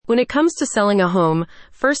When it comes to selling a home,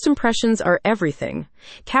 first impressions are everything.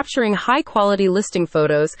 Capturing high-quality listing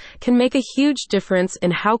photos can make a huge difference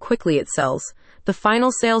in how quickly it sells, the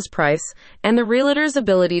final sales price, and the realtor's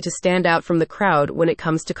ability to stand out from the crowd when it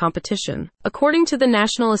comes to competition. According to the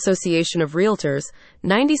National Association of Realtors,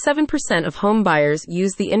 97% of home buyers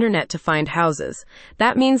use the internet to find houses.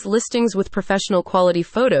 That means listings with professional quality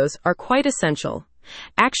photos are quite essential.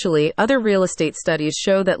 Actually, other real estate studies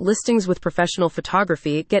show that listings with professional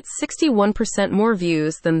photography get 61% more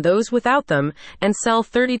views than those without them and sell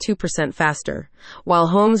 32% faster, while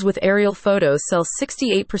homes with aerial photos sell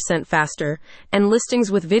 68% faster, and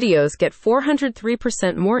listings with videos get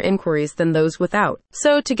 403% more inquiries than those without.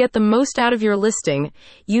 So, to get the most out of your listing,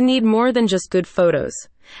 you need more than just good photos.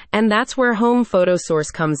 And that's where Home Photo Source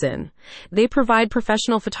comes in. They provide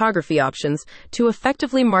professional photography options to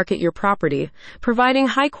effectively market your property, providing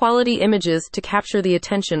high-quality images to capture the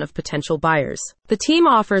attention of potential buyers. The team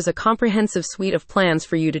offers a comprehensive suite of plans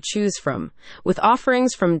for you to choose from, with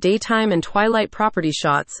offerings from daytime and twilight property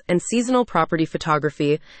shots and seasonal property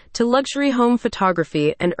photography to luxury home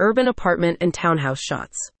photography and urban apartment and townhouse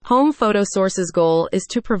shots. Home Photo Source's goal is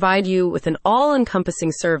to provide you with an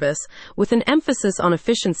all-encompassing service with an emphasis on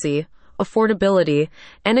efficiency, affordability,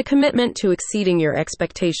 and a commitment to exceeding your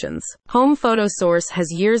expectations. Home Photo Source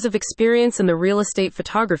has years of experience in the real estate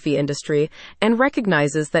photography industry and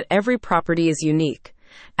recognizes that every property is unique.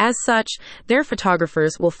 As such, their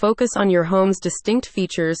photographers will focus on your home's distinct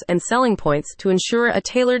features and selling points to ensure a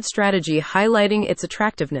tailored strategy highlighting its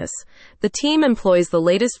attractiveness. The team employs the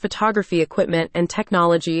latest photography equipment and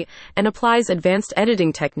technology and applies advanced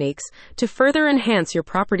editing techniques to further enhance your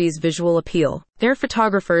property's visual appeal. Their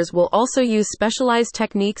photographers will also use specialized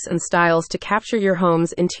techniques and styles to capture your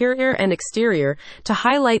home's interior and exterior to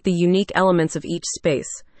highlight the unique elements of each space.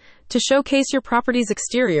 To showcase your property's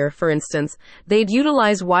exterior, for instance, they'd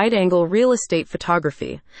utilize wide-angle real estate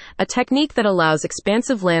photography, a technique that allows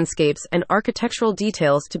expansive landscapes and architectural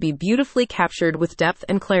details to be beautifully captured with depth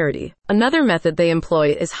and clarity. Another method they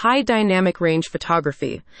employ is high dynamic range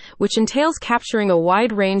photography, which entails capturing a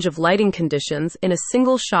wide range of lighting conditions in a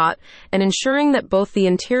single shot and ensuring that both the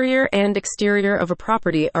interior and exterior of a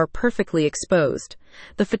property are perfectly exposed.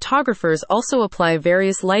 The photographers also apply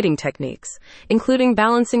various lighting techniques, including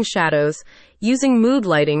balancing shadows, using mood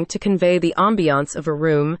lighting to convey the ambiance of a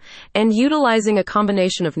room, and utilizing a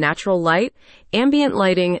combination of natural light, ambient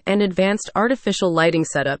lighting, and advanced artificial lighting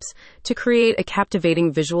setups to create a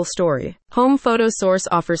captivating visual story. Home Photo Source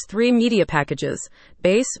offers 3 media packages: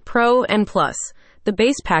 Base, Pro, and Plus. The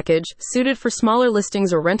base package, suited for smaller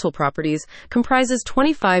listings or rental properties, comprises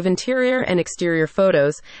 25 interior and exterior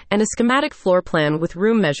photos and a schematic floor plan with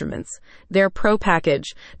room measurements. Their Pro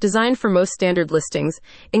package, designed for most standard listings,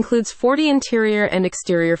 includes 40 interior and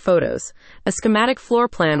exterior photos, a schematic floor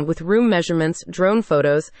plan with room measurements, drone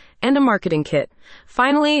photos, and a marketing kit.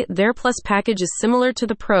 Finally, their Plus package is similar to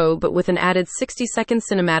the Pro but with an added 60-second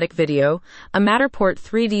cinematic video, a Matterport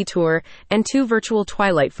 3D tour, and 2 virtual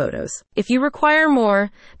twilight photos. If you require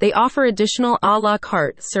more, they offer additional a la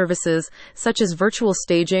carte services such as virtual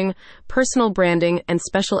staging, personal branding, and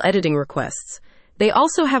special editing requests. They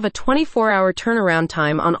also have a 24-hour turnaround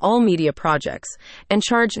time on all media projects and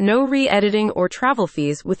charge no re-editing or travel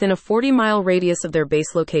fees within a 40-mile radius of their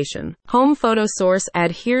base location. Home Photo Source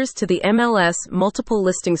adheres to the MLS Multiple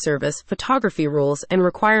Listing Service photography rules and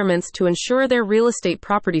requirements to ensure their real estate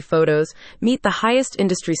property photos meet the highest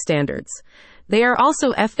industry standards. They are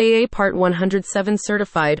also FAA Part 107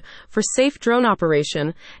 certified for safe drone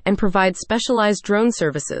operation and provide specialized drone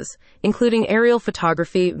services, including aerial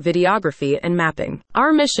photography, videography, and mapping.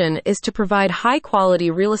 Our mission is to provide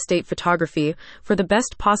high-quality real estate photography for the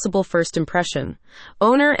best possible first impression,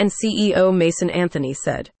 owner and CEO Mason Anthony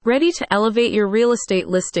said. Ready to elevate your real estate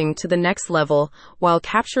listing to the next level while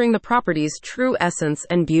capturing the property's true essence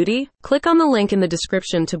and beauty? Click on the link in the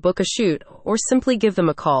description to book a shoot or simply give them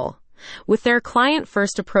a call. With their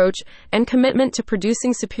client-first approach and commitment to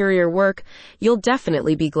producing superior work, you'll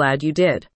definitely be glad you did.